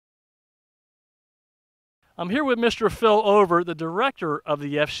I'm here with Mr. Phil Over, the director of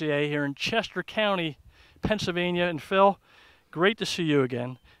the FCA here in Chester County, Pennsylvania. And Phil, great to see you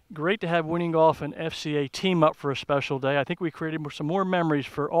again. Great to have Winning Golf and FCA team up for a special day. I think we created some more memories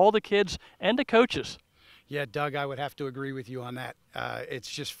for all the kids and the coaches. Yeah, Doug, I would have to agree with you on that. It's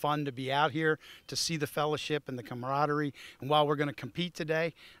just fun to be out here, to see the fellowship and the camaraderie. And while we're going to compete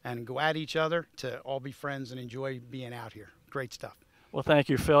today and go at each other, to all be friends and enjoy being out here. Great stuff. Well, thank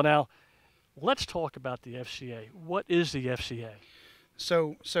you, Phil. Now, let's talk about the FCA. What is the FCA?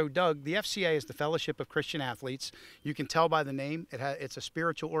 So Doug, the FCA is the Fellowship of Christian Athletes. You can tell by the name, it's a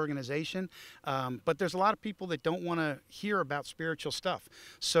spiritual organization, but there's a lot of people that don't want to hear about spiritual stuff.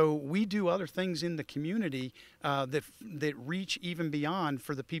 So we do other things in the community that reach even beyond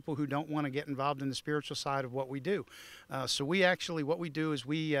for the people who don't want to get involved in the spiritual side of what we do. So what we do is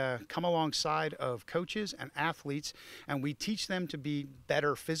we come alongside of coaches and athletes, and we teach them to be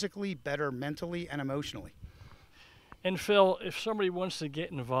better physically, better mentally, and emotionally. And Phil, if somebody wants to get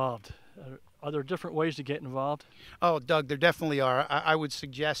involved, are there different ways to get involved? Oh, Doug, there definitely are. I would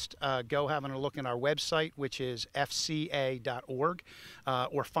suggest go having a look at our website, which is fca.org,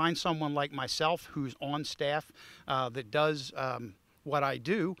 or find someone like myself who's on staff that does what I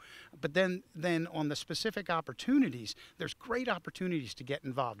do. But then on the specific opportunities, there's great opportunities to get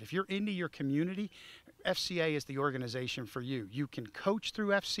involved. If you're into your community, FCA is the organization for you. You can coach through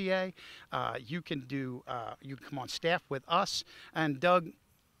FCA. You can come on staff with us. And Doug,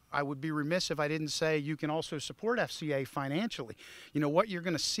 I would be remiss if I didn't say you can also support FCA financially. You know, what you're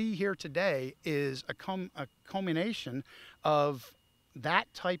going to see here today is a culmination of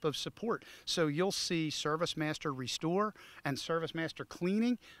that type of support. So you'll see Service Master Restore and Service Master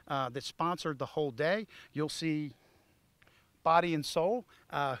Cleaning that sponsored the whole day. You'll see Body and Soul,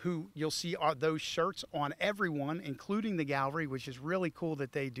 who you'll see are those shirts on everyone, including the gallery, which is really cool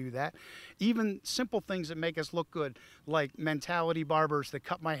that they do that. Even simple things that make us look good, like Mentality Barbers that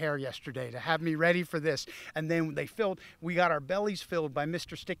cut my hair yesterday to have me ready for this. And then we got our bellies filled by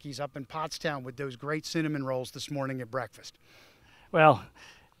Mr. Sticky's up in Pottstown with those great cinnamon rolls this morning at breakfast. Well,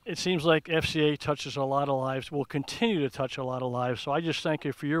 it seems like FCA touches a lot of lives, will continue to touch a lot of lives. So I just thank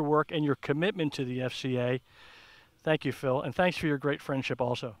you for your work and your commitment to the FCA. Thank you, Phil, and thanks for your great friendship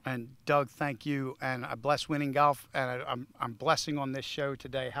also. And Doug, thank you, and I bless Winning Golf, and I'm blessing on this show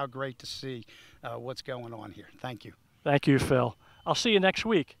today. How great to see what's going on here. Thank you. Thank you, Phil. I'll see you next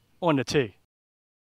week on the tee.